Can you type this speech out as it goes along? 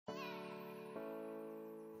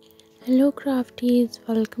Hello crafties,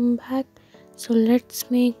 welcome back. So let's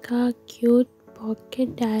make a cute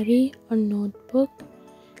pocket diary or notebook.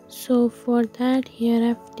 So for that, here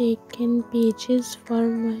I've taken pages for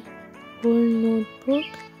my whole notebook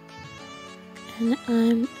and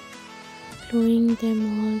I'm gluing them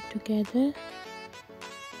all together.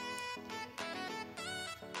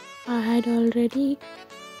 I had already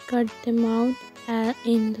cut them out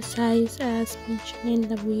in the size as mentioned in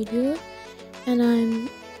the video, and I'm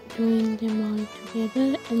gluing them all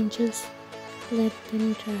together and just let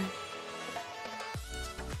them dry.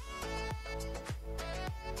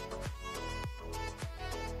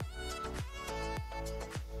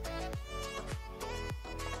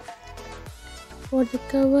 For the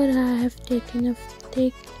cover, I have taken a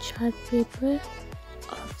thick chart paper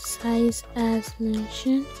of size as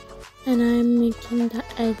mentioned, and I am making the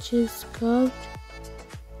edges curved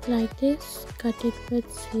like this. Cut it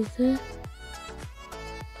with scissors.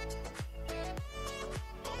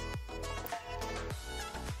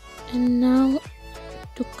 And now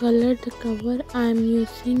to color the cover, I am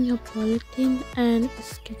using a polythene and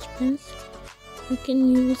sketch pens. You can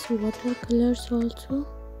use watercolors also.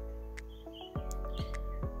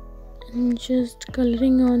 And just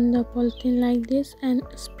coloring on the polythene like this and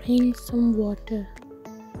spraying some water.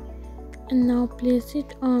 And now place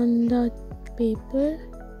it on the paper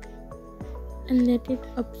and let it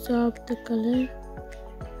absorb the color.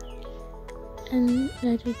 And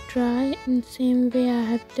let it dry in the same way I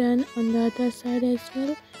have done on the other side as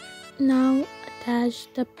well. Now attach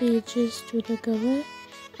the pages to the cover.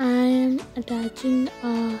 I am attaching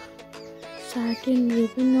a satin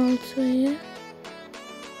ribbon also here.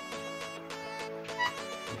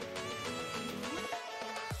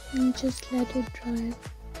 And just let it dry.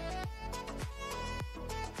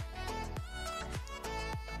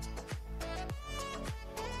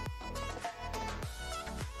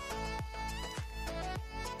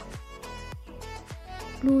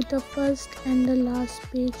 Glue the first and the last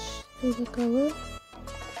page to the cover.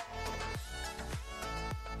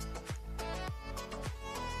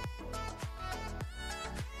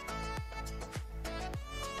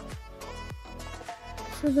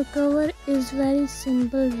 So the cover is very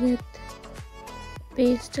simple with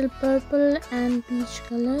pastel purple and peach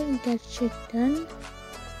color. Gets it done.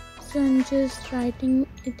 So I'm just writing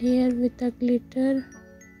it here with a glitter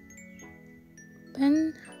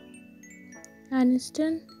pen. And it's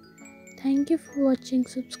done. Thank you for watching.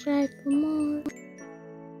 Subscribe for more.